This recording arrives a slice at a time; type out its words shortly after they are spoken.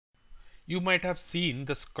you might have seen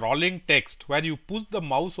the scrolling text where you push the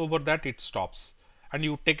mouse over that, it stops, and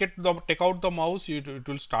you take out the mouse, it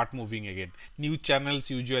will start moving again. New channels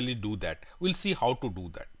usually do that. We'll see how to do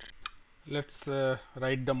that. Let's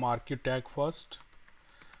write the marquee tag first.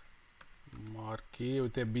 Marquee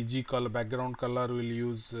with a BG color, background color we'll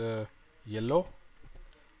use yellow.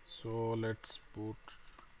 So let's put,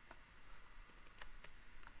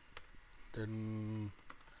 then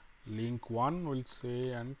link 1 will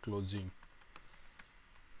say, and closing.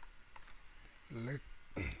 Let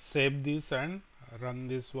save this and run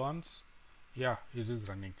this once. Yeah, it is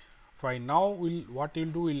running fine. Now what we'll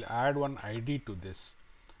do, we'll add one ID to this.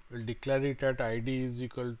 We'll declare it at ID is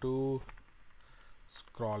equal to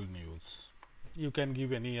scroll news. You can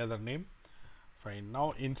give any other name. Fine.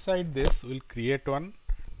 Now inside this we'll create one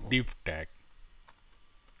div tag.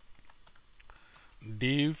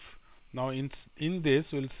 Div. Now in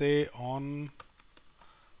this we'll say on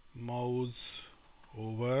mouse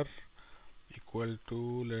over equal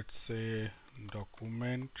to, let's say,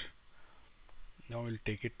 document. Now we'll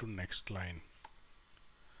take it to next line.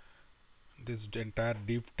 This entire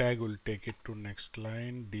div tag will take it to next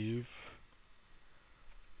line. Div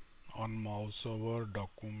on mouse over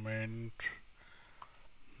document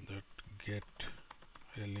that get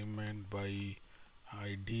element by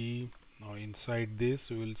ID. Now inside this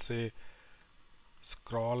we will say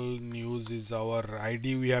scroll news is our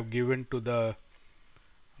ID we have given to the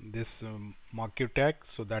this marquee tag,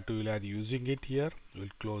 so that we are using it here. We'll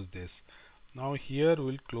close this. Now here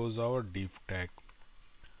we'll close our div tag.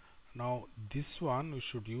 Now this one we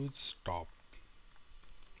should use stop,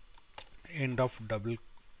 end of double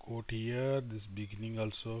quote here. This beginning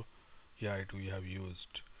also, yeah, it we have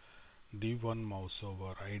used. Div on mouse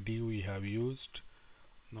over ID we have used.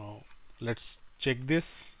 Now let's check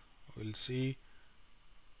this. We'll see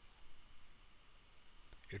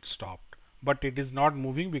it stopped, but it is not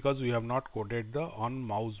moving because we have not coded the on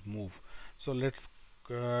mouse move. So let's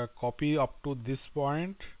copy up to this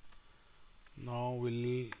point. Now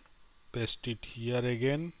we'll paste it here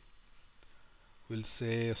again. We'll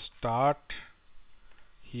say start.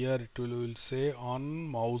 Here it will say on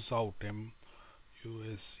mouse out,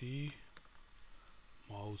 MUSE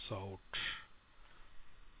mouse out.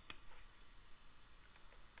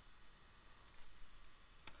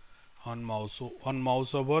 On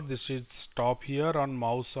mouse over, this is stop here. On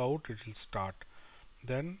mouse out, it will start.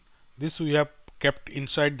 Then this we have kept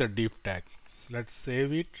inside the div tag. So let's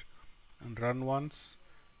save it and run once.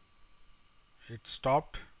 It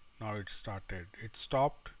stopped. Now it started. It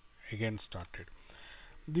stopped. Again started.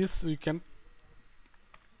 This we can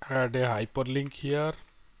add a hyperlink here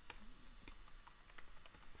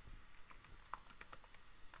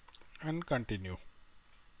and continue.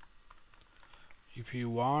 If you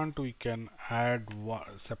want, we can add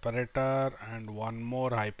one separator and one more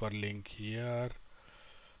hyperlink here.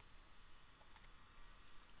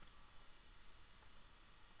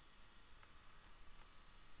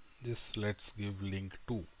 This let's give link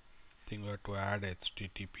 2. I think we have to add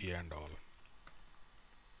HTTP and all.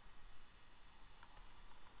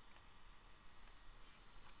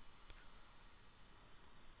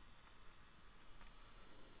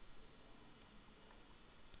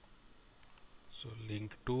 So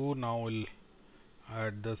link 2, now we'll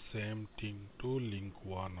add the same thing to link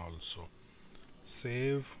 1 also.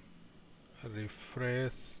 Save,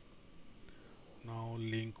 refresh. Now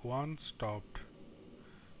link 1 stopped.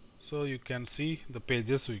 So you can see the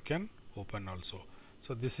pages we can open also.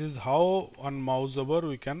 So this is how on mouse over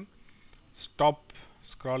we can stop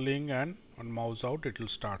scrolling, and on mouse out it will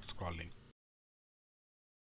start scrolling.